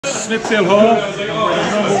Smithfield Hall,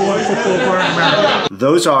 #1 football bar in America.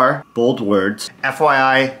 Those are bold words.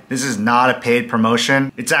 FYI, this is not a paid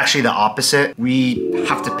promotion. It's actually the opposite. We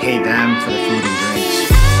have to pay them for the food and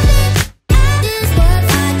drinks.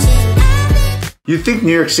 You'd think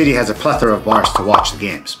New York City has a plethora of bars to watch the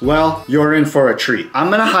games. Well, you're in for a treat. I'm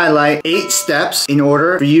gonna highlight 8 steps in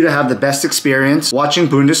order for you to have the best experience watching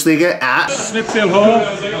Bundesliga at Smithfield Hall,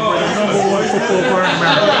 #1 football bar in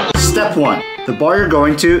America. Step 1. The bar you're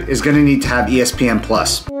going to is gonna need to have ESPN+.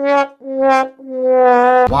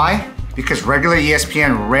 Why? Because regular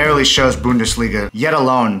ESPN rarely shows Bundesliga, yet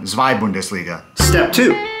alone Zwei Bundesliga. Step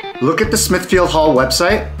 2. Look at the Smithfield Hall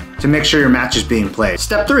website to make sure your match is being played.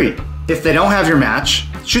 Step 3. If they don't have your match,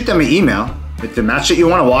 shoot them an email with the match that you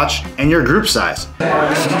want to watch and your group size.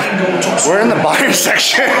 We're in the Bayern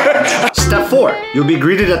section. Step 4. You'll be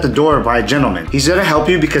greeted at the door by a gentleman. He's gonna help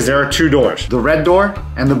you because there are 2 doors, the red door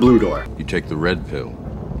and the blue door. You take the red pill.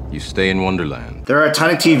 You stay in Wonderland. There are a ton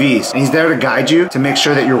of TVs, and he's there to guide you to make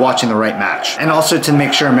sure that you're watching the right match, and also to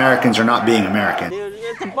make sure Americans are not being American. Dude,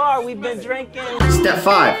 it's a bar, we've been drinking. Step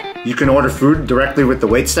 5. You can order food directly with the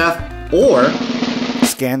waitstaff, or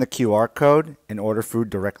scan the QR code and order food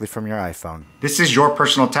directly from your iPhone. This is your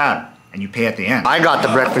personal tab, and you pay at the end. I got the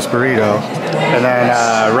breakfast burrito, and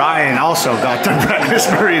then Ryan also got the breakfast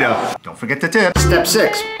burrito. Don't forget to tip. Step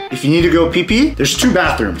 6. If you need to go pee-pee, there's 2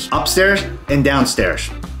 bathrooms, upstairs and downstairs.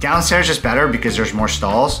 Downstairs is better because there's more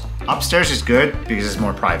stalls. Upstairs is good because it's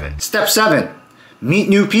more private. Step 7. Meet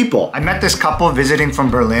new people. I met this couple visiting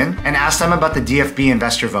from Berlin and asked them about the DFB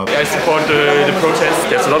investor vote. I support the protest.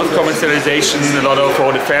 There's a lot of commercialization, a lot of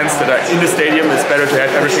for the fans that are in the stadium. It's better to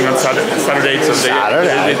have everything on Saturday so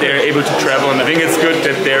they're able to travel. And I think it's good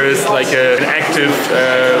that there is like an active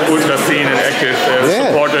ultra scene and active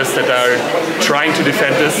supporters that are trying to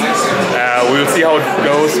defend this. We'll see how it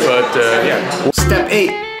goes, but yeah. Step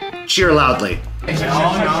 8. Cheer loudly.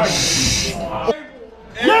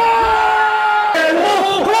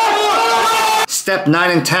 Step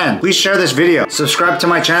 9 and 10. Please share this video, subscribe to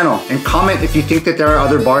my channel, and comment if you think that there are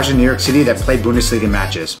other bars in New York City that play Bundesliga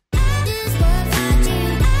matches.